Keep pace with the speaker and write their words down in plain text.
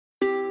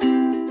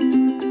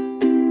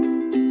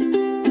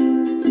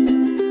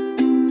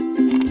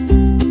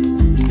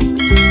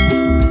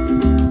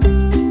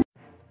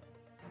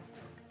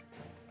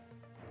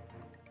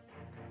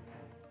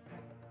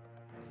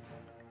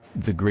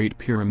The Great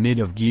Pyramid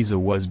of Giza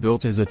was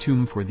built as a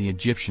tomb for the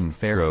Egyptian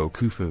pharaoh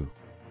Khufu.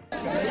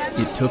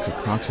 It took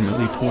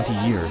approximately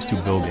 20 years to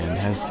build and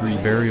has 3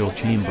 burial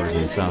chambers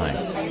inside.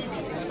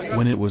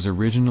 When it was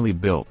originally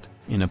built,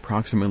 in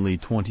approximately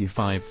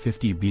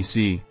 2550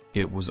 BC,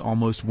 it was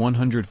almost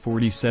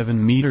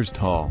 147 meters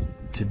tall.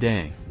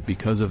 Today,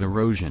 because of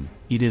erosion,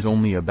 it is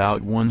only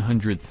about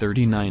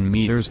 139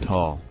 meters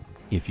tall.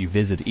 If you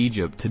visit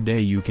Egypt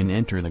today, you can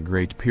enter the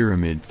Great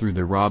Pyramid through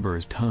the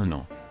Robbers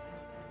Tunnel.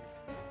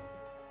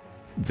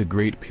 The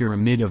Great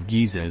Pyramid of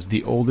Giza is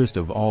the oldest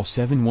of all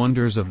 7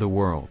 wonders of the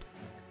world.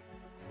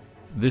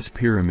 This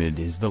pyramid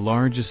is the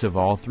largest of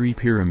all 3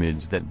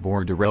 pyramids that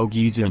border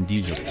Giza and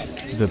Egypt.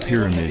 The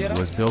pyramid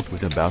was built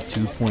with about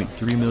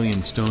 2.3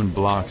 million stone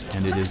blocks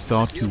and it is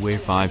thought to weigh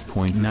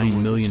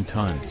 5.9 million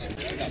tons.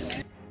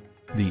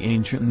 The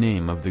ancient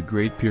name of the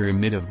Great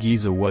Pyramid of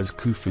Giza was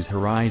Khufu's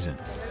Horizon.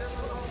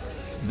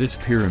 This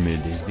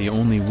pyramid is the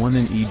only one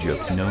in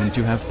Egypt known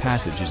to have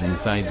passages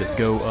inside that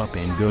go up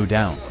and go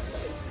down.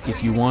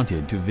 If you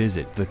wanted to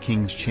visit the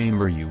king's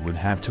chamber, you would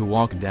have to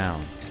walk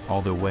down, all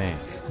the way,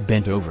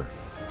 bent over.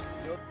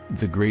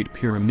 The Great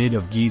Pyramid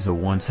of Giza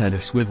once had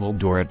a swivel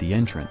door at the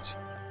entrance.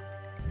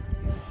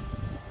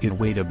 It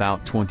weighed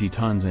about 20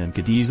 tons and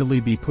could easily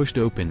be pushed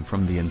open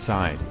from the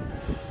inside.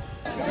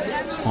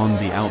 On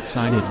the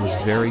outside it was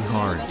very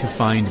hard to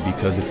find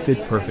because it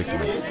fit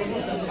perfectly.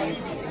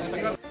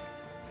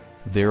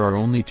 There are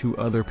only 2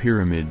 other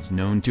pyramids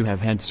known to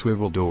have had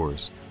swivel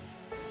doors.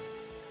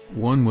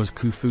 One was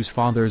Khufu's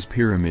father's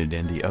pyramid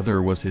and the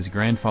other was his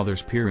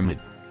grandfather's pyramid.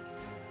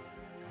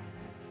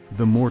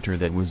 The mortar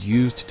that was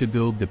used to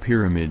build the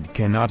pyramid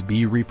cannot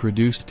be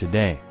reproduced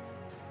today.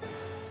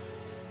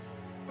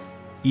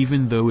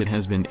 Even though it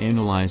has been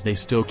analyzed, they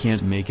still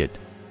can't make it.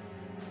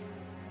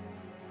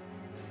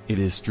 It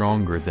is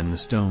stronger than the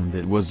stone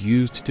that was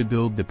used to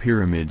build the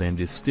pyramid and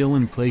is still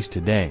in place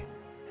today.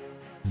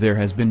 There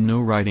has been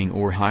no writing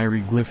or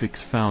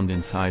hieroglyphics found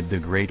inside the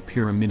Great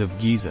Pyramid of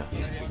Giza.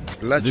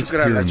 This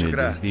pyramid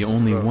is the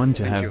only one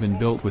to have been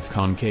built with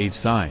concave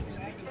sides.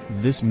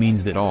 This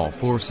means that all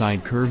 4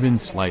 sides curve in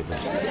slightly.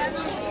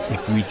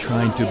 If we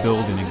tried to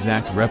build an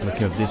exact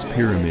replica of this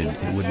pyramid,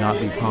 it would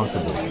not be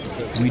possible.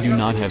 We do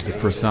not have the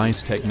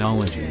precise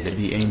technology that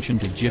the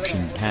ancient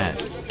Egyptians had.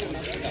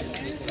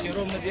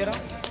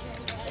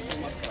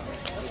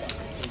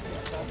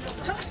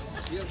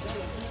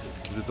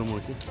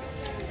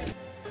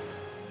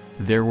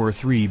 There were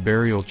 3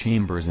 burial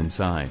chambers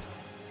inside.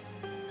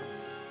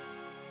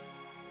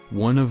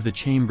 One of the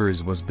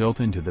chambers was built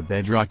into the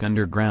bedrock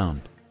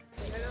underground.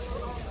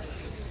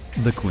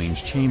 The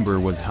queen's chamber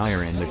was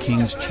higher and the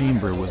king's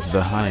chamber was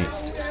the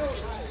highest.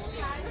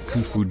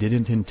 Khufu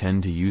didn't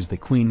intend to use the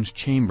queen's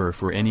chamber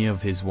for any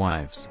of his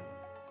wives.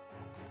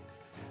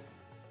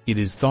 It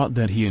is thought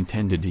that he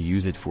intended to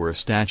use it for a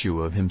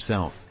statue of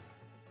himself.